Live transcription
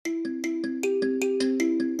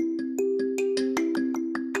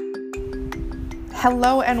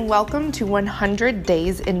Hello and welcome to 100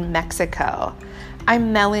 Days in Mexico.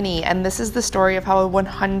 I'm Melanie, and this is the story of how a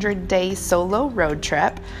 100-day solo road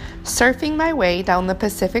trip, surfing my way down the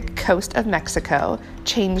Pacific coast of Mexico,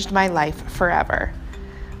 changed my life forever.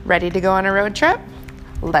 Ready to go on a road trip?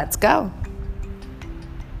 Let's go.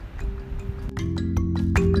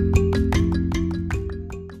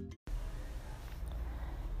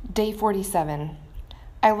 Day 47.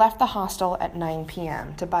 I left the hostel at 9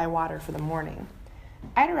 p.m. to buy water for the morning.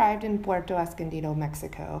 I'd arrived in Puerto Escondido,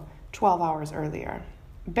 Mexico, 12 hours earlier.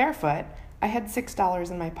 Barefoot, I had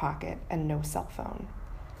 $6 in my pocket and no cell phone.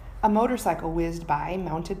 A motorcycle whizzed by,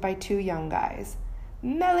 mounted by two young guys.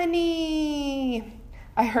 Melanie!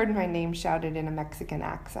 I heard my name shouted in a Mexican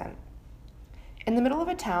accent. In the middle of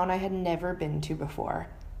a town I had never been to before,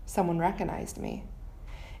 someone recognized me.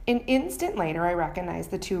 An instant later, I recognized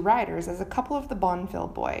the two riders as a couple of the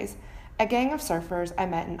Bonfil boys, a gang of surfers I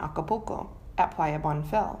met in Acapulco, at Playa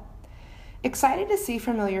Bonfil. Excited to see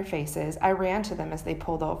familiar faces, I ran to them as they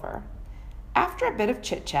pulled over. After a bit of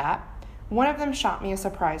chit-chat, one of them shot me a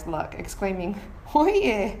surprised look, exclaiming,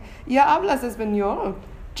 "Oye, ya hablas español,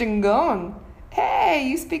 chingón. Hey,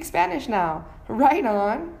 you speak Spanish now. Right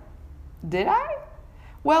on." Did I?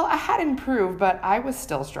 Well, I had improved, but I was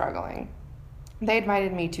still struggling. They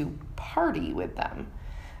invited me to party with them.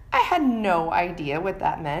 I had no idea what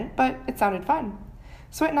that meant, but it sounded fun.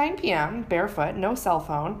 So at 9 p.m., barefoot, no cell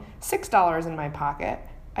phone, $6 in my pocket,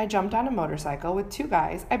 I jumped on a motorcycle with two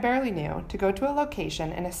guys I barely knew to go to a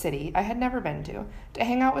location in a city I had never been to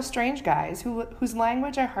hang out with strange guys whose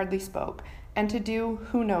language I hardly spoke, and to do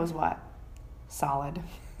who knows what. Solid.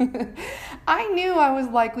 I knew I was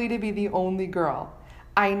likely to be the only girl.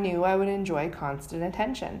 I knew I would enjoy constant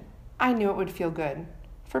attention. I knew it would feel good.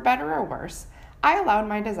 For better or worse, I allowed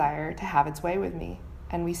my desire to have its way with me,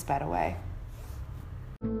 and we sped away.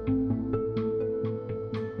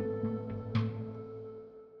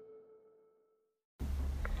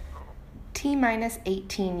 T-minus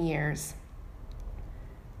 18 years.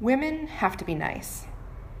 Women have to be nice,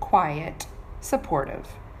 quiet, supportive.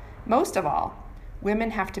 Most of all,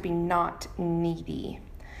 women have to be not needy.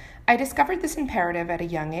 I discovered this imperative at a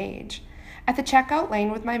young age. At the checkout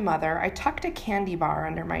lane with my mother, I tucked a candy bar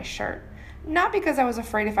under my shirt. Not because I was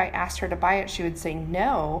afraid if I asked her to buy it, she would say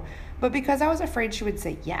no, but because I was afraid she would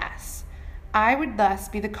say yes. I would thus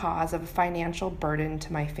be the cause of a financial burden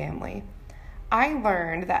to my family. I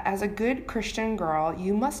learned that as a good Christian girl,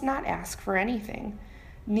 you must not ask for anything.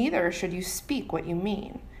 Neither should you speak what you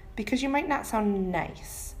mean, because you might not sound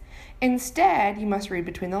nice. Instead, you must read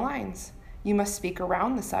between the lines. You must speak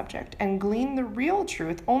around the subject and glean the real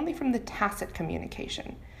truth only from the tacit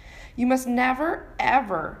communication. You must never,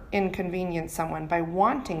 ever inconvenience someone by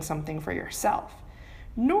wanting something for yourself,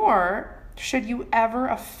 nor should you ever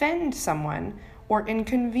offend someone or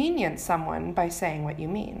inconvenience someone by saying what you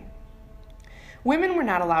mean. Women were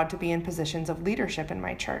not allowed to be in positions of leadership in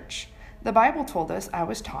my church. The Bible told us, I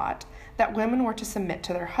was taught, that women were to submit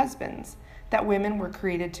to their husbands, that women were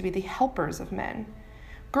created to be the helpers of men.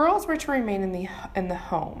 Girls were to remain in the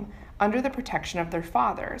home, under the protection of their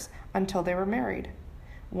fathers, until they were married.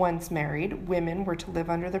 Once married, women were to live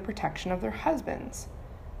under the protection of their husbands.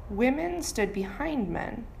 Women stood behind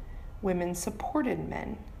men. Women supported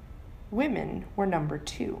men. Women were number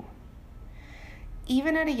two.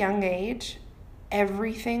 Even at a young age,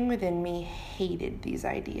 everything within me hated these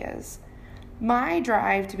ideas. My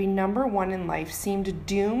drive to be number one in life seemed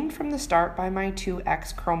doomed from the start by my two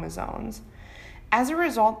X chromosomes. As a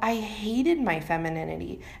result, I hated my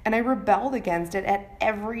femininity, and I rebelled against it at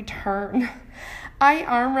every turn. I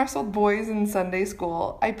arm wrestled boys in Sunday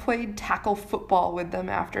school. I played tackle football with them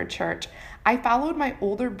after church. I followed my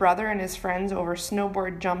older brother and his friends over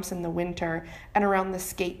snowboard jumps in the winter and around the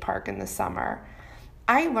skate park in the summer.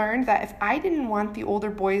 I learned that if I didn't want the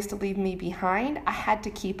older boys to leave me behind, I had to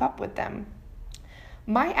keep up with them.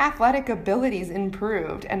 My athletic abilities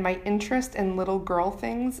improved, and my interest in little girl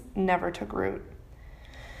things never took root.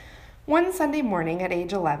 One Sunday morning at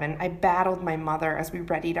age 11, I battled my mother as we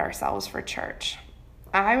readied ourselves for church.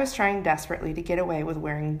 I was trying desperately to get away with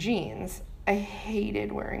wearing jeans. I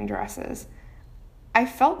hated wearing dresses. I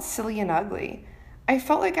felt silly and ugly. I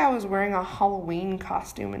felt like I was wearing a Halloween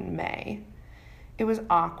costume in May. It was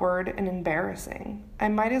awkward and embarrassing. I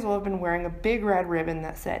might as well have been wearing a big red ribbon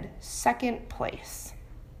that said, "Second place."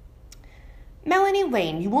 "Melanie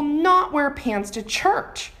Lane, you will not wear pants to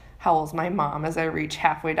church," howls my mom as I reach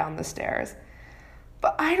halfway down the stairs.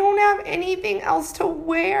 "But I don't have anything else to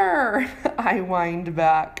wear," I whined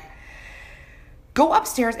back. "Go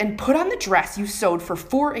upstairs and put on the dress you sewed for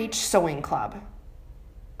 4-H sewing club."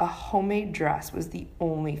 A homemade dress was the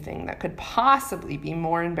only thing that could possibly be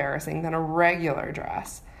more embarrassing than a regular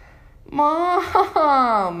dress.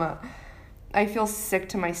 Mom! I feel sick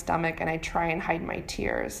to my stomach and I try and hide my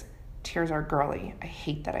tears. Tears are girly. I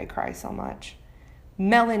hate that I cry so much.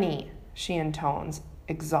 Melanie, she intones,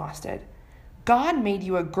 exhausted. God made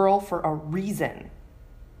you a girl for a reason.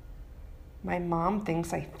 My mom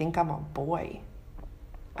thinks I think I'm a boy.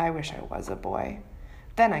 I wish I was a boy.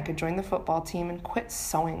 Then I could join the football team and quit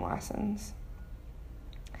sewing lessons.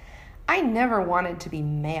 I never wanted to be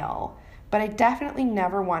male, but I definitely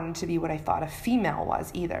never wanted to be what I thought a female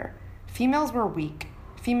was either. Females were weak.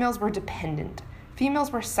 Females were dependent.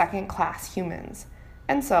 Females were second-class humans.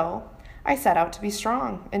 And so, I set out to be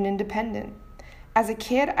strong and independent. As a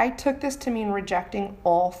kid, I took this to mean rejecting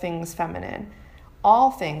all things feminine.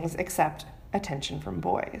 All things except attention from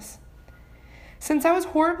boys. Since I was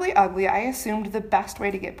horribly ugly, I assumed the best way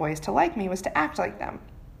to get boys to like me was to act like them.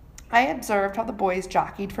 I observed how the boys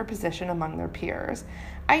jockeyed for position among their peers.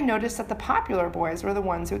 I noticed that the popular boys were the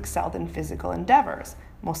ones who excelled in physical endeavors,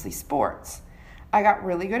 mostly sports. I got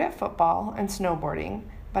really good at football and snowboarding,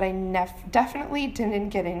 but I definitely didn't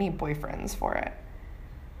get any boyfriends for it.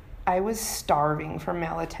 I was starving for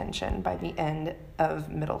male attention by the end of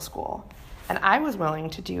middle school, and I was willing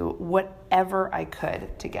to do whatever I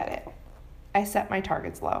could to get it. I set my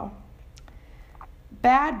targets low.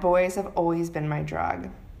 Bad boys have always been my drug.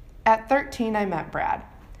 At 13, I met Brad.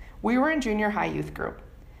 We were in junior high youth group.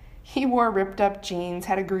 He wore ripped up jeans,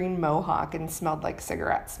 had a green mohawk, and smelled like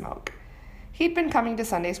cigarette smoke. He'd been coming to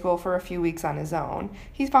Sunday school for a few weeks on his own.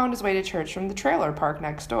 He found his way to church from the trailer park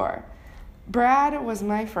next door. Brad was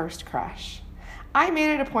my first crush. I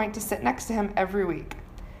made it a point to sit next to him every week.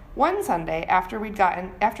 One Sunday, after he'd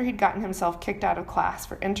gotten himself kicked out of class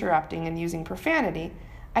for interrupting and using profanity,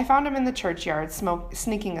 I found him in the churchyard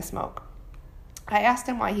sneaking a smoke. I asked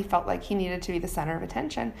him why he felt like he needed to be the center of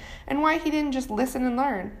attention and why he didn't just listen and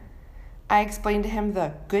learn. I explained to him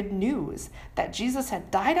the good news that Jesus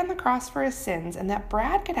had died on the cross for his sins and that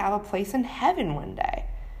Brad could have a place in heaven one day.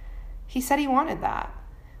 He said he wanted that.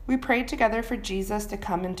 We prayed together for Jesus to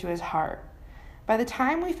come into his heart. By the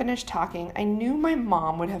time we finished talking, I knew my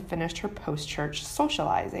mom would have finished her post-church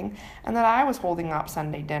socializing and that I was holding up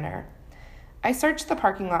Sunday dinner. I searched the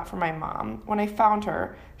parking lot for my mom. When I found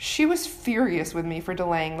her, she was furious with me for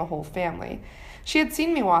delaying the whole family. She had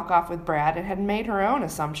seen me walk off with Brad and had made her own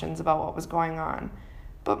assumptions about what was going on.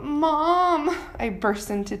 But Mom, I burst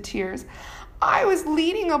into tears, I was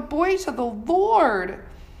leading a boy to the Lord.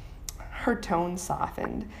 Her tone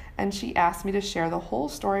softened, and she asked me to share the whole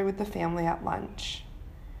story with the family at lunch.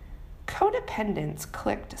 Codependence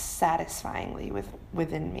clicked satisfyingly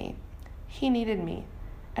within me. He needed me,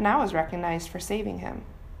 and I was recognized for saving him.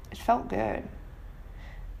 It felt good.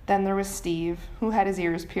 Then there was Steve, who had his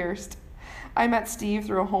ears pierced. I met Steve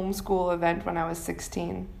through a homeschool event when I was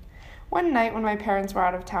 16. One night when my parents were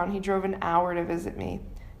out of town, he drove an hour to visit me.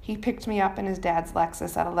 He picked me up in his dad's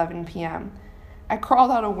Lexus at 11 p.m. I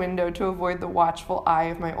crawled out a window to avoid the watchful eye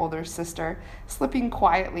of my older sister, slipping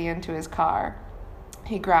quietly into his car.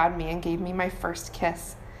 He grabbed me and gave me my first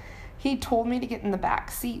kiss. He told me to get in the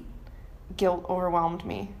back seat. Guilt overwhelmed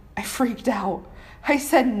me. I freaked out. I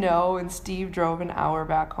said no, and Steve drove an hour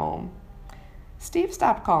back home. Steve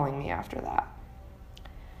stopped calling me after that.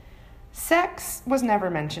 Sex was never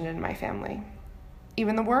mentioned in my family.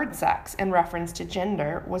 Even the word sex, in reference to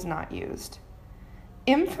gender, was not used.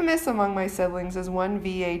 Infamous among my siblings is one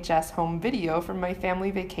VHS home video from my family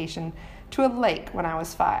vacation to a lake when I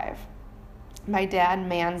was 5. My dad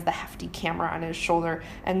mans the hefty camera on his shoulder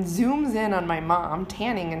and zooms in on my mom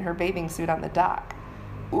tanning in her bathing suit on the dock.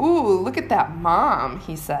 "Ooh, look at that mom,"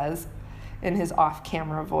 he says in his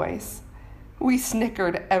off-camera voice. We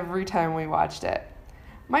snickered every time we watched it.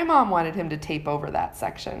 My mom wanted him to tape over that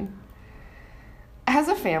section. As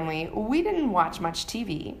a family, we didn't watch much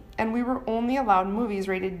TV, and we were only allowed movies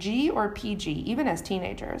rated G or PG, even as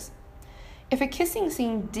teenagers. If a kissing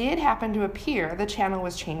scene did happen to appear, the channel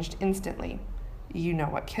was changed instantly. You know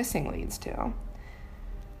what kissing leads to.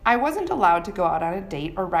 I wasn't allowed to go out on a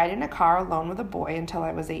date or ride in a car alone with a boy until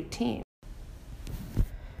I was 18.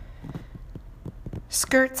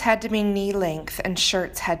 Skirts had to be knee length and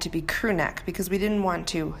shirts had to be crew neck because we didn't want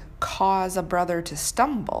to cause a brother to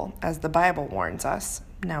stumble, as the Bible warns us.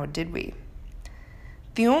 Now, did we?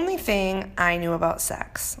 The only thing I knew about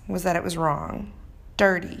sex was that it was wrong,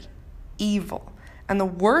 dirty, evil, and the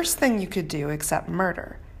worst thing you could do except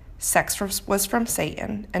murder. Sex was from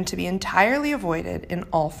Satan and to be entirely avoided in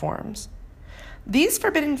all forms. These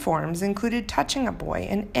forbidden forms included touching a boy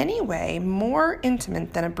in any way more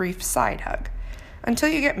intimate than a brief side hug. Until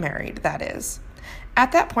you get married, that is.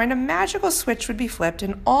 At that point, a magical switch would be flipped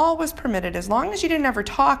and all was permitted as long as you didn't ever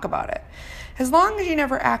talk about it. As long as you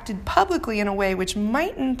never acted publicly in a way which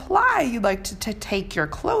might imply you'd like to take your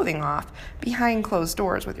clothing off behind closed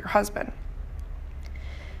doors with your husband.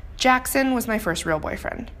 Jackson was my first real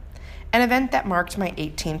boyfriend, an event that marked my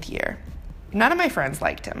 18th year. None of my friends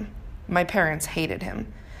liked him. My parents hated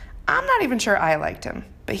him. I'm not even sure I liked him,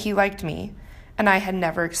 but he liked me, and I had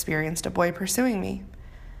never experienced a boy pursuing me.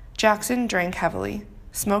 Jackson drank heavily,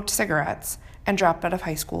 smoked cigarettes, and dropped out of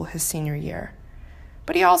high school his senior year.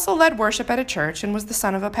 But he also led worship at a church and was the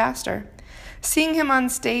son of a pastor. Seeing him on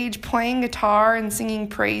stage playing guitar and singing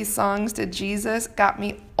praise songs to Jesus got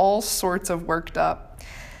me all sorts of worked up.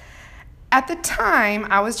 At the time,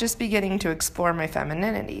 I was just beginning to explore my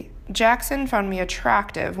femininity. Jackson found me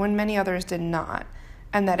attractive when many others did not,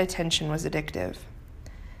 and that attention was addictive.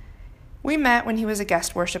 We met when he was a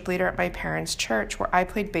guest worship leader at my parents' church, where I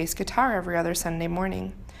played bass guitar every other Sunday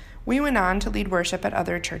morning. We went on to lead worship at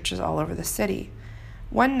other churches all over the city.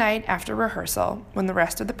 One night after rehearsal, when the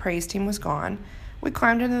rest of the praise team was gone, we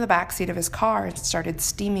climbed into the back seat of his car and started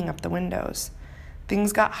steaming up the windows.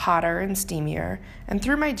 Things got hotter and steamier, and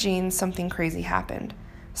through my jeans, something crazy happened.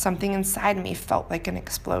 Something inside me felt like an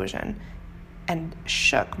explosion and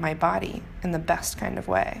shook my body in the best kind of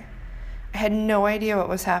way. I had no idea what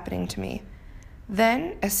was happening to me.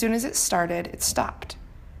 Then, as soon as it started, it stopped,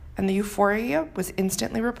 and the euphoria was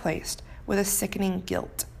instantly replaced with a sickening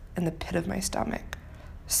guilt in the pit of my stomach,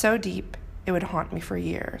 so deep it would haunt me for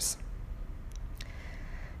years.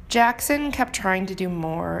 Jackson kept trying to do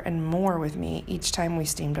more and more with me each time we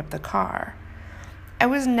steamed up the car. I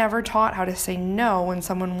was never taught how to say no when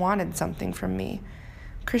someone wanted something from me.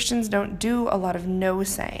 Christians don't do a lot of no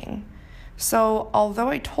saying. So, although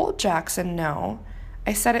I told Jackson no,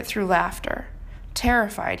 I said it through laughter,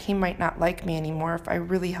 terrified he might not like me anymore if I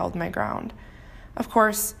really held my ground. Of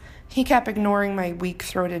course, he kept ignoring my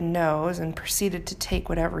weak-throated no's and proceeded to take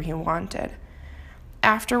whatever he wanted.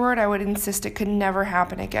 Afterward, I would insist it could never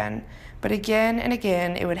happen again, but again and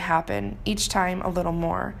again it would happen, each time a little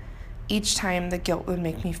more. Each time the guilt would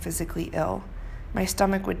make me physically ill. My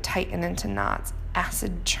stomach would tighten into knots,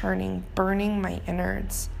 acid churning, burning my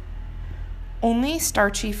innards. Only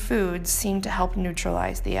starchy foods seemed to help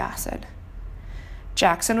neutralize the acid.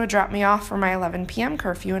 Jackson would drop me off for my 11 p.m.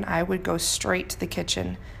 curfew, and I would go straight to the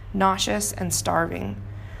kitchen, nauseous and starving.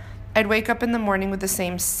 I'd wake up in the morning with the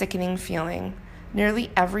same sickening feeling.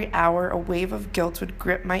 Nearly every hour, a wave of guilt would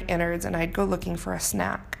grip my innards, and I'd go looking for a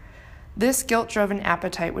snack. This guilt-driven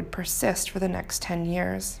appetite would persist for the next 10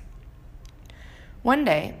 years. One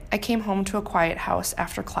day, I came home to a quiet house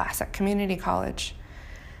after class at community college.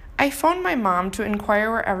 I phoned my mom to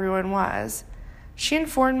inquire where everyone was. She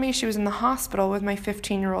informed me she was in the hospital with my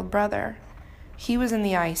 15-year-old brother. He was in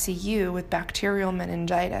the ICU with bacterial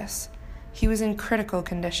meningitis. He was in critical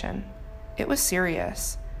condition. It was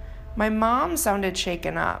serious. My mom sounded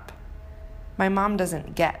shaken up. My mom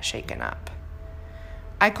doesn't get shaken up.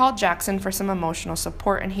 I called Jackson for some emotional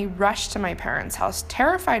support, and he rushed to my parents' house.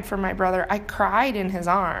 Terrified for my brother, I cried in his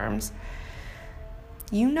arms.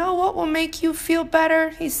 "You know what will make you feel better,"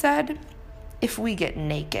 he said, "if we get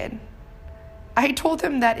naked." I told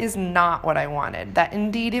him that is not what I wanted, that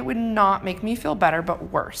indeed it would not make me feel better,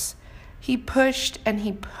 but worse. He pushed and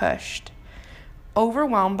he pushed.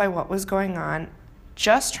 Overwhelmed by what was going on,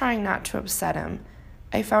 just trying not to upset him,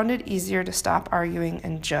 I found it easier to stop arguing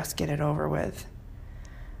and just get it over with.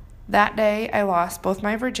 That day, I lost both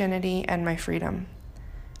my virginity and my freedom.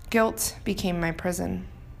 Guilt became my prison.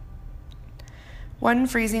 One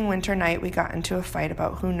freezing winter night, we got into a fight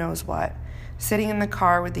about who knows what. Sitting in the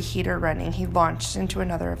car with the heater running, he launched into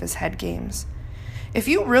another of his head games. "If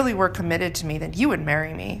you really were committed to me, then you would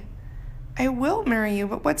marry me." "I will marry you,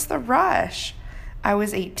 but what's the rush?" I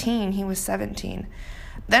was 18, he was 17.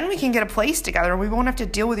 "Then we can get a place together and we won't have to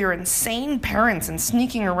deal with your insane parents and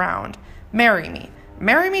sneaking around. Marry me.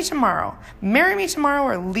 Marry me tomorrow. Marry me tomorrow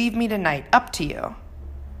or leave me tonight. Up to you."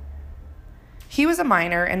 He was a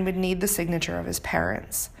minor and would need the signature of his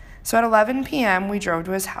parents. So at 11 p.m., we drove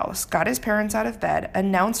to his house, got his parents out of bed,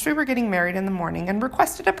 announced we were getting married in the morning, and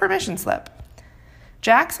requested a permission slip.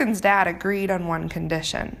 Jackson's dad agreed on one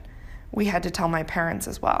condition. We had to tell my parents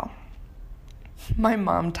as well. My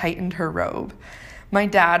mom tightened her robe. My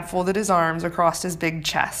dad folded his arms across his big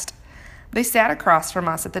chest. They sat across from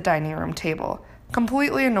us at the dining room table,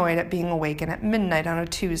 completely annoyed at being awakened at midnight on a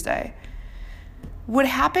Tuesday. What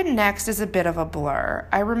happened next is a bit of a blur.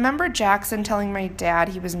 I remember Jackson telling my dad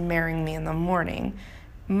he was marrying me in the morning.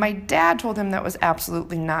 My dad told him that was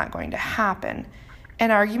absolutely not going to happen.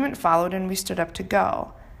 An argument followed and we stood up to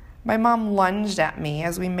go. My mom lunged at me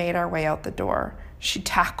as we made our way out the door. She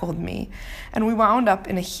tackled me, and we wound up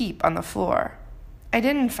in a heap on the floor. I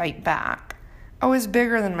didn't fight back. I was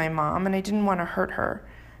bigger than my mom, and I didn't want to hurt her,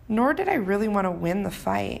 nor did I really want to win the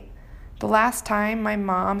fight. The last time my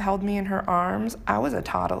mom held me in her arms, I was a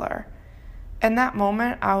toddler. In that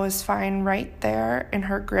moment, I was fine right there in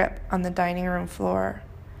her grip on the dining room floor.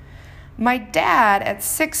 My dad, at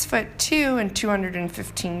 6'2" and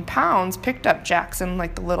 215 pounds, picked up Jackson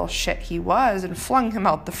like the little shit he was and flung him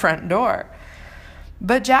out the front door.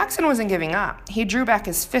 But Jackson wasn't giving up. He drew back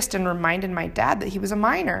his fist and reminded my dad that he was a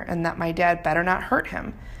minor and that my dad better not hurt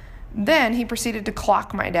him. Then he proceeded to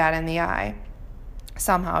clock my dad in the eye.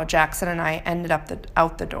 Somehow, Jackson and I ended up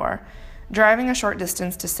out the door, driving a short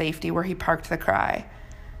distance to safety where he parked the car.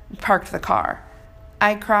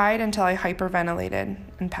 I cried until I hyperventilated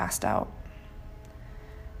and passed out.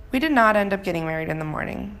 We did not end up getting married in the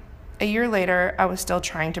morning. A year later, I was still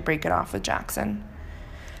trying to break it off with Jackson.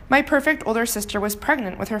 My perfect older sister was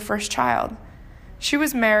pregnant with her first child. She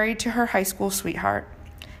was married to her high school sweetheart.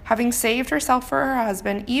 Having saved herself for her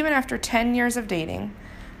husband even after 10 years of dating,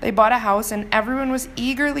 they bought a house and everyone was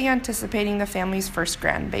eagerly anticipating the family's first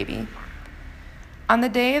grandbaby. On the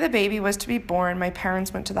day the baby was to be born, my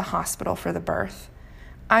parents went to the hospital for the birth.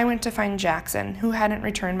 I went to find Jackson, who hadn't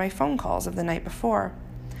returned my phone calls of the night before.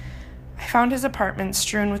 I found his apartment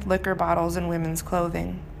strewn with liquor bottles and women's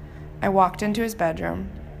clothing. I walked into his bedroom.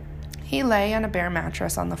 He lay on a bare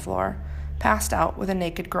mattress on the floor, passed out with a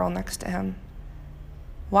naked girl next to him.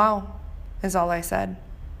 "Wow," is all I said.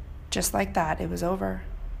 Just like that, it was over.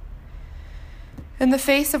 In the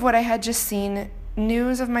face of what I had just seen,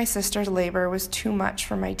 news of my sister's labor was too much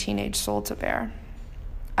for my teenage soul to bear.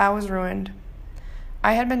 I was ruined.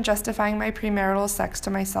 I had been justifying my premarital sex to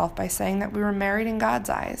myself by saying that we were married in God's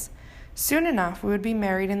eyes. Soon enough, we would be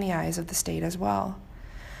married in the eyes of the state as well.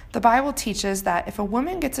 The Bible teaches that if a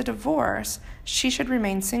woman gets a divorce, she should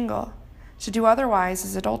remain single. To do otherwise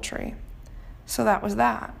is adultery. So that was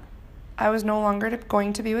that. I was no longer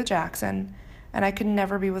going to be with Jackson, and I could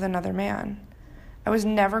never be with another man. I was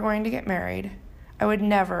never going to get married. I would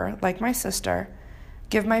never, like my sister,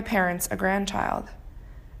 give my parents a grandchild.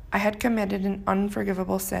 I had committed an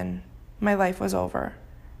unforgivable sin. My life was over.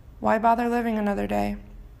 Why bother living another day?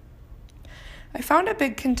 I found a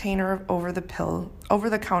big container of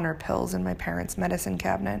over-the-counter pills in my parents' medicine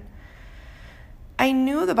cabinet. I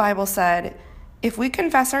knew the Bible said, "If we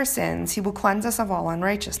confess our sins, he will cleanse us of all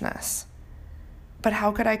unrighteousness." But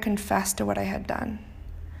how could I confess to what I had done?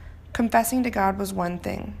 Confessing to God was one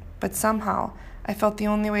thing, but somehow I felt the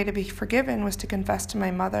only way to be forgiven was to confess to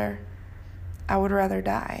my mother. I would rather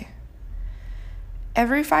die.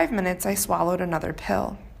 Every 5 minutes, I swallowed another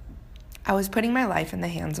pill. I was putting my life in the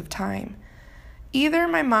hands of time. Either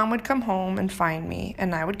my mom would come home and find me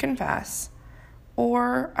and I would confess,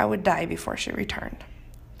 or I would die before she returned.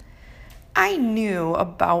 I knew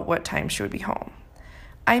about what time she would be home.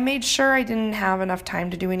 I made sure I didn't have enough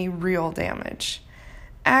time to do any real damage.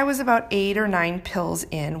 I was about 8 or 9 pills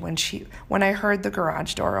in when I heard the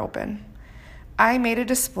garage door open. I made a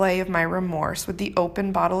display of my remorse with the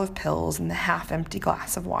open bottle of pills and the half-empty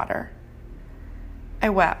glass of water. I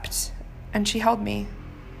wept, and she held me.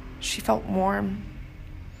 She felt warm.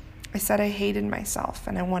 I said I hated myself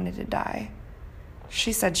and I wanted to die.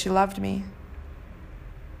 She said she loved me.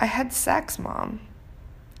 "I had sex, Mom."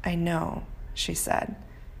 "I know," she said,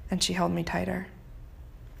 and she held me tighter.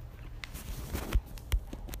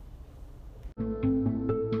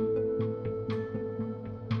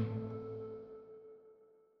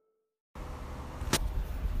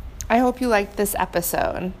 I hope you liked this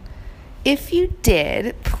episode. If you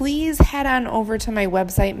did, please head on over to my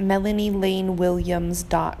website,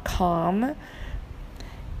 melanielaneWilliams.com,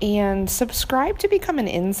 and subscribe to become an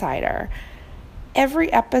insider.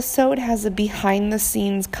 Every episode has a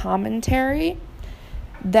behind-the-scenes commentary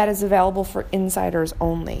that is available for insiders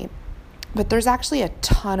only. But there's actually a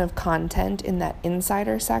ton of content in that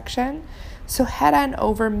insider section. So head on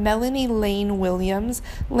over, Melanie Lane Williams.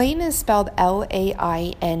 Lane is spelled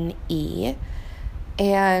Laine.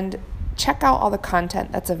 And check out all the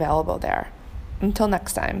content that's available there. Until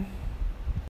next time.